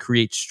aspects to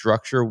create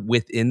structure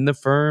within the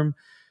firm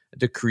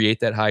to create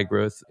that high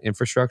growth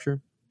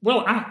infrastructure?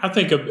 Well, I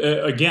think,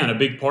 again, a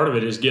big part of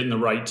it is getting the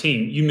right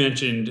team. You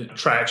mentioned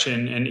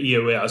Traction and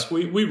EOS.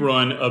 We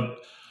run a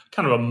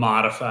kind of a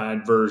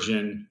modified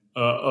version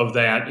of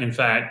that. In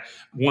fact,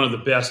 one of the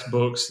best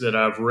books that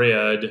I've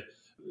read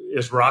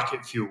is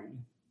Rocket Fuel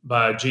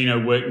by Gino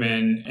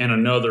Wickman and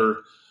another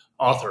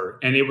author.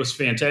 And it was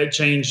fantastic.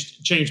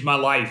 Changed my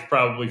life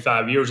probably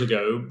 5 years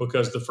ago,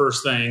 because the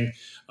first thing,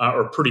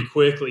 or pretty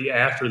quickly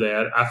after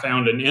that, I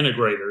found an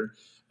integrator.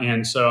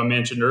 And so I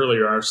mentioned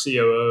earlier, our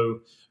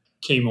COO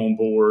came on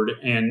board.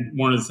 And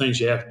one of the things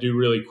you have to do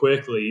really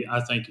quickly,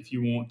 I think, if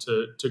you want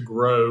to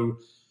grow,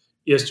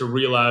 is to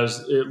realize,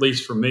 at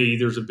least for me,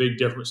 there's a big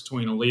difference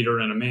between a leader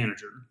and a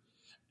manager.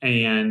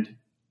 And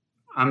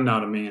I'm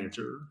not a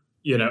manager.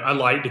 I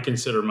like to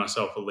consider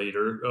myself a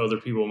leader. Other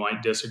people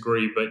might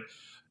disagree,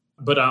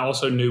 but I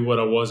also knew what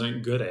I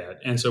wasn't good at.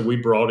 And so we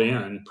brought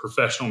in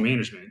professional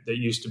management that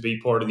used to be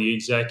part of the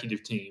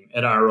executive team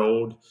at our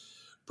old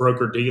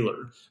broker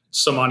dealer,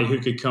 somebody who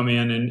could come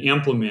in and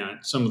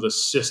implement some of the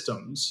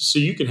systems. So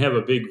you can have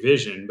a big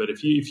vision, but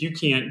if you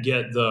can't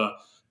get the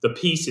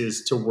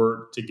pieces to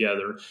work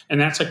together, and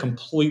that's a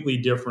completely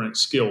different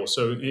skill.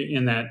 So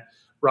in that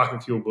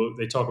Rocket Fuel book,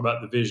 they talk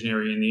about the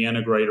visionary and the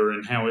integrator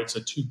and how it's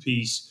a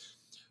two-piece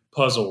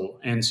puzzle.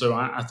 And so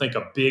I think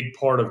a big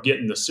part of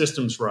getting the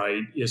systems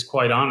right is,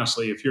 quite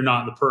honestly, if you're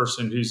not the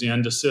person who's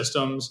into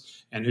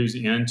systems and who's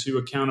into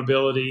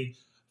accountability,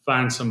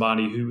 find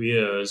somebody who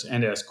is,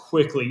 and as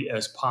quickly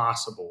as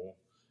possible,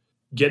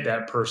 get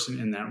that person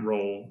in that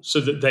role so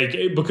that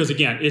because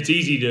again, it's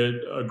easy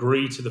to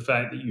agree to the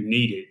fact that you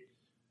need it.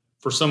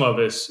 For some of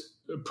us,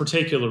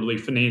 particularly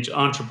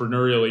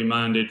entrepreneurially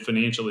minded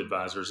financial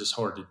advisors, it's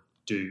hard to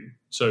do.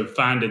 So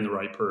finding the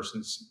right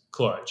person's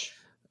clutch.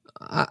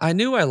 I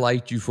knew I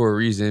liked you for a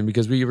reason,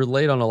 because we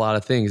relate on a lot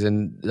of things,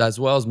 and as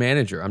well as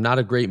manager. I'm not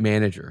a great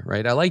manager,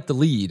 right? I like the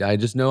lead. I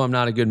just know I'm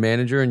not a good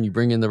manager, and you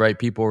bring in the right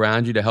people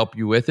around you to help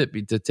you with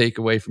it, to take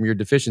away from your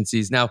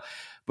deficiencies. Now,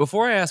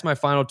 before I ask my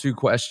final two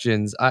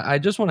questions, I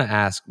just want to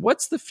ask,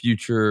 what's the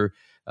future?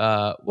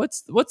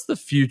 What's the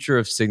future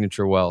of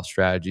Signature Wealth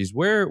Strategies?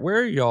 Where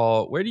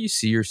do you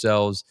see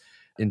yourselves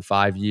in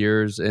 5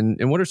 years? And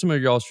what are some of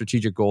y'all's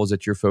strategic goals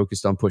that you're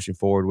focused on pushing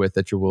forward with,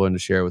 that you're willing to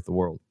share with the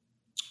world?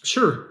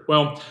 Sure.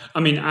 Well,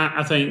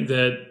 I think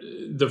that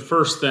the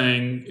first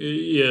thing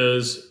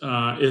is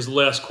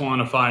less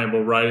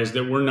quantifiable, right? Is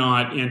that we're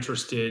not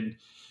interested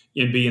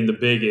in being the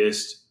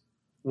biggest.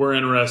 We're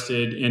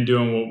interested in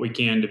doing what we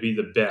can to be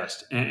the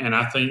best. And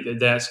I think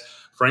that's,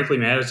 frankly,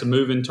 Matt, it's a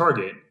moving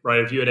target, right?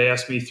 If you had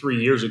asked me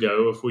 3 years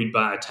ago if we'd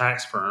buy a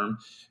tax firm,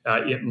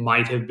 it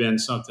might have been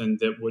something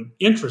that would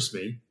interest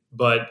me,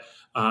 but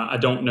I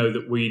don't know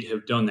that we'd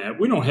have done that.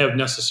 We don't have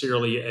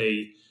necessarily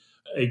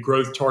a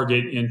growth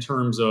target in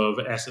terms of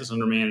assets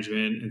under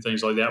management and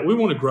things like that. We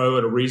want to grow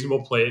at a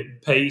reasonable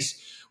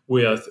pace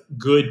with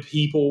good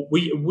people.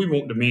 We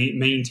want to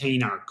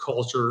maintain our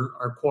culture,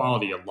 our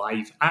quality of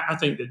life. I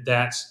think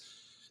that's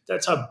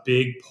a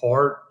big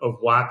part of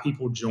why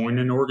people join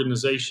an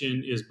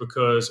organization, is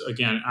because,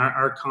 again,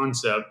 our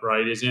concept,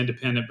 right, is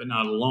independent but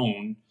not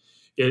alone.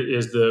 It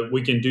is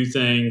we can do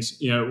things,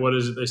 what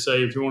is it they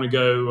say? If you want to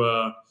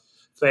go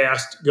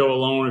fast, go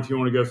alone. If you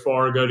want to go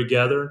far, go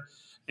together.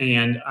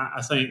 And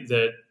I think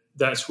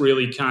that's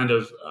really kind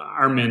of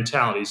our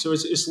mentality. So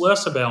it's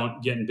less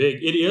about getting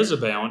big. It is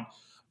about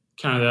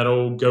kind of that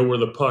old go where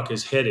the puck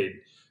is headed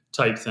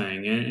type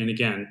thing. And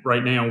again,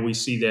 right now we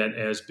see that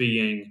as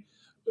being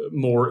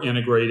more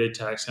integrated,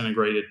 tax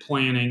integrated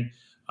planning,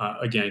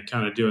 again,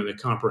 kind of doing the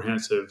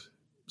comprehensive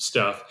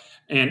stuff.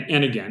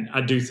 And again,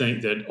 I do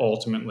think that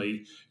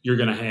ultimately you're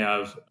going to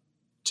have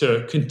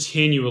to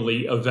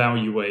continually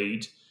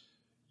evaluate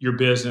your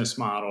business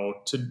model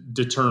to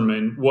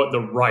determine what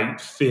the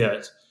right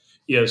fit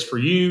is for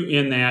you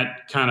in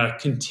that kind of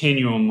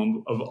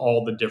continuum of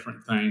all the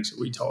different things that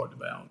we talked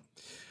about.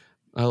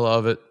 I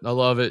love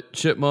it.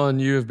 Chip Munn,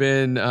 you have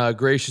been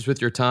gracious with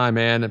your time,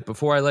 man.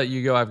 Before I let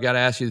you go, I've got to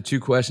ask you the two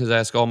questions I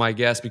ask all my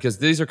guests, because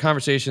these are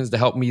conversations to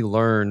help me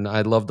learn.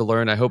 I'd love to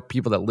learn. I hope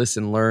people that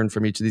listen learn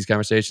from each of these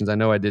conversations. I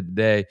know I did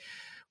today.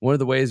 One of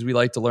the ways we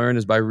like to learn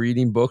is by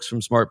reading books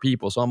from smart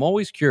people. So I'm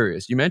always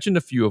curious. You mentioned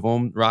a few of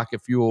them,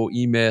 Rocket Fuel,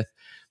 E-Myth,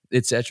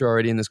 et cetera,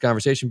 already in this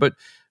conversation. But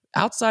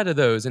outside of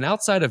those, and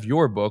outside of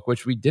your book,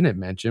 which we didn't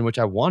mention, which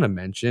I want to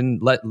mention,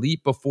 Let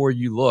Leap Before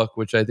You Look,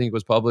 which I think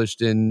was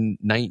published in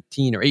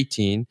 19 or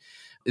 18,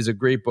 is a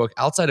great book.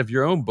 Outside of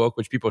your own book,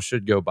 which people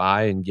should go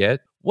buy and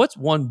get, what's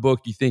one book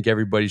you think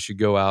everybody should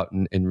go out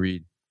and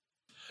read?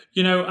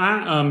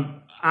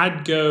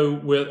 I'd go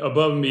with,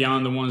 above and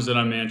beyond the ones that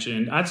I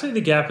mentioned, I'd say The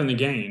Gap in the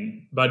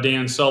Game by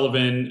Dan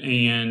Sullivan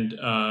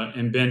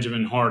and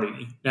Benjamin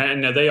Hardy.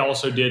 Now they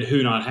also did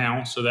Who Not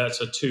How, so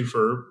that's a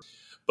twofer.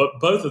 But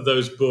both of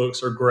those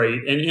books are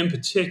great. And in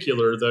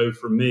particular, though,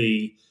 for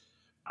me,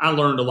 I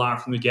learned a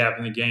lot from the Gap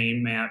in the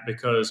Game, Matt,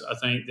 because I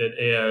think that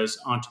as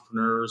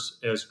entrepreneurs,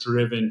 as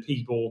driven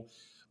people,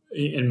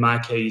 in my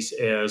case,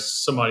 as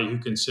somebody who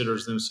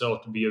considers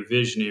themselves to be a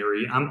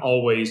visionary, I'm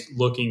always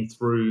looking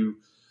through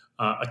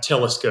a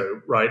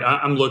telescope, right?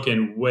 I'm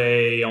looking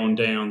way on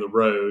down the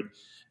road.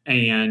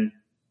 And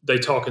they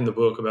talk in the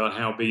book about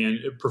how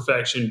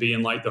perfection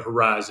being like the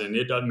horizon.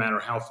 It doesn't matter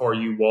how far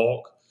you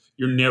walk,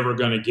 you're never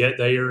going to get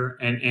there.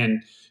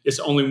 And it's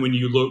only when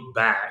you look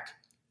back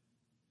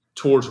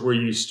towards where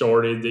you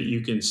started that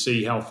you can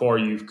see how far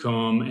you've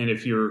come. And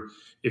if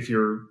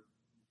your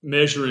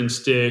measuring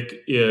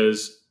stick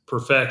is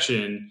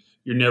perfection,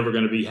 you're never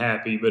going to be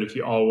happy. But if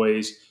you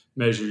always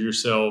measure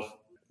yourself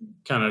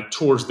kind of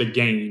towards the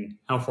gain,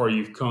 how far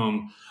you've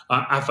come,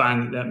 I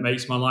find that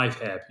makes my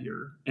life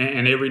happier.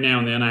 And every now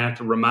and then I have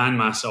to remind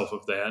myself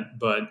of that.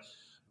 But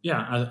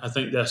yeah, I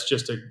think that's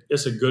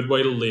it's a good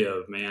way to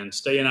live, man.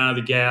 Staying out of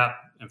the gap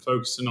and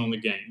focusing on the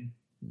game.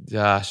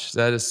 Gosh,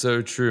 that is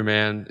so true,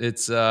 man.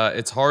 It's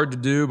hard to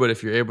do, but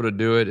if you're able to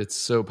do it, it's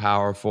so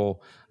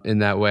powerful in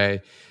that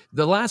way.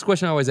 The last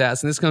question I always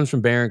ask, and this comes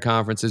from Barron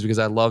Conferences because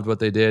I loved what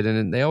they did,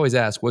 and they always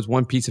ask, what's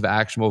one piece of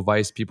actionable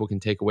advice people can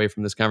take away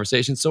from this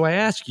conversation? So I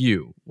ask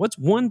you, what's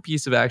one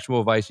piece of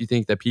actionable advice you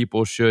think that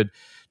people should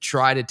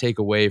try to take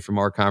away from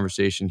our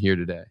conversation here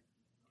today?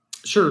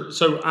 Sure.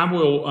 So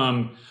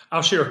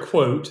I'll share a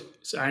quote.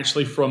 It's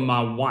actually from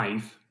my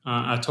wife.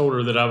 I told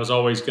her that I was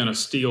always going to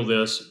steal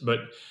this, but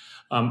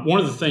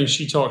one of the things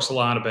she talks a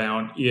lot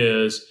about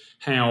is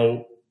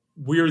how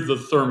we're the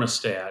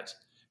thermostat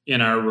in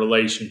our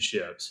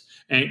relationships.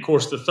 And of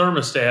course, the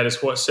thermostat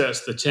is what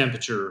sets the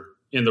temperature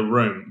in the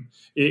room.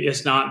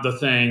 It's not the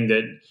thing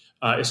that,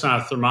 it's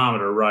not a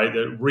thermometer, right,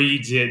 that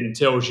reads it and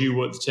tells you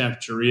what the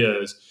temperature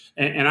is.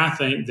 And I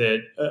think that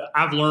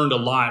I've learned a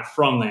lot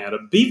from that.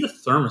 Be the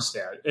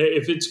thermostat.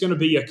 If it's going to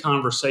be a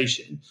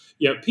conversation,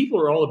 people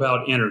are all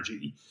about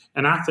energy.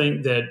 And I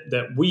think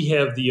that we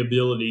have the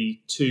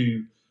ability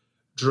to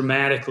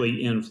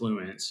dramatically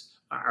influence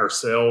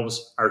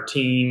ourselves, our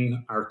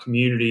team, our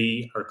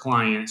community, our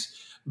clients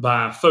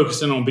by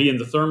focusing on being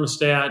the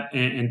thermostat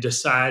and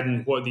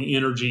deciding what the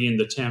energy and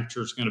the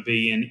temperature is going to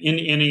be in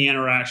any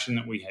interaction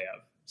that we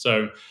have.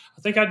 So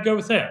I think I'd go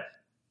with that.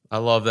 I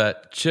love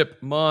that.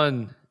 Chip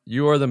Munn,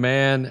 you are the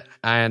man,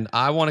 and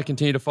I want to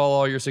continue to follow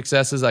all your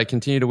successes. I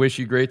continue to wish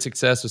you great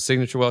success with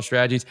Signature Wealth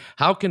Strategies.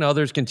 How can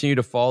others continue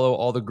to follow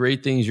all the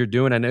great things you're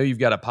doing? I know you've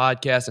got a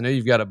podcast. I know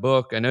you've got a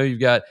book. I know you've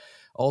got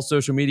all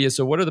social media.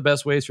 So what are the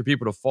best ways for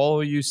people to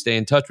follow you, stay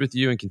in touch with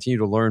you, and continue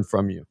to learn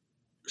from you?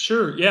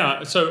 Sure.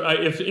 Yeah. So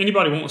if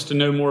anybody wants to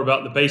know more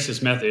about the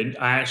BASIS method,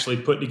 I actually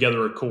put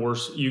together a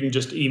course. You can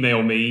just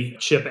email me,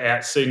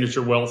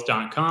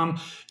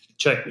 chip@signaturewealth.com,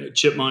 check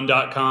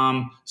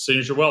chipmunn.com,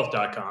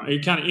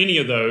 signaturewealth.com. Kind of any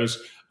of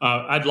those.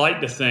 I'd like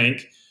to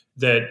think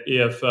that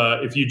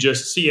if you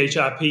just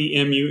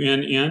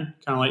CHIPMUNN,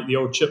 kind of like the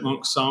old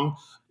Chipmunk song,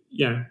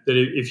 that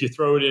if you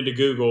throw it into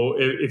Google,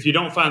 if you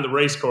don't find the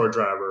race car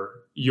driver,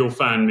 you'll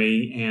find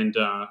me. And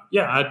I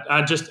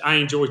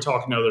enjoy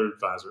talking to other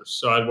advisors.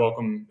 So I'd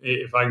welcome,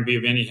 if I can be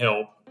of any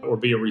help or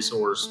be a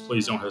resource,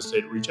 please don't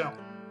hesitate to reach out.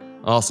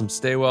 Awesome.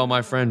 Stay well,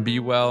 my friend. Be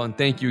well. And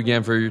thank you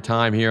again for your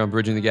time here on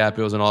Bridging the Gap.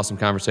 It was an awesome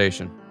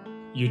conversation.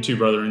 You too,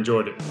 brother.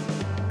 Enjoyed it.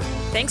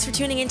 Thanks for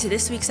tuning in to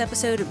this week's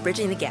episode of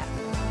Bridging the Gap.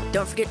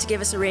 Don't forget to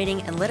give us a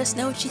rating and let us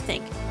know what you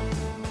think.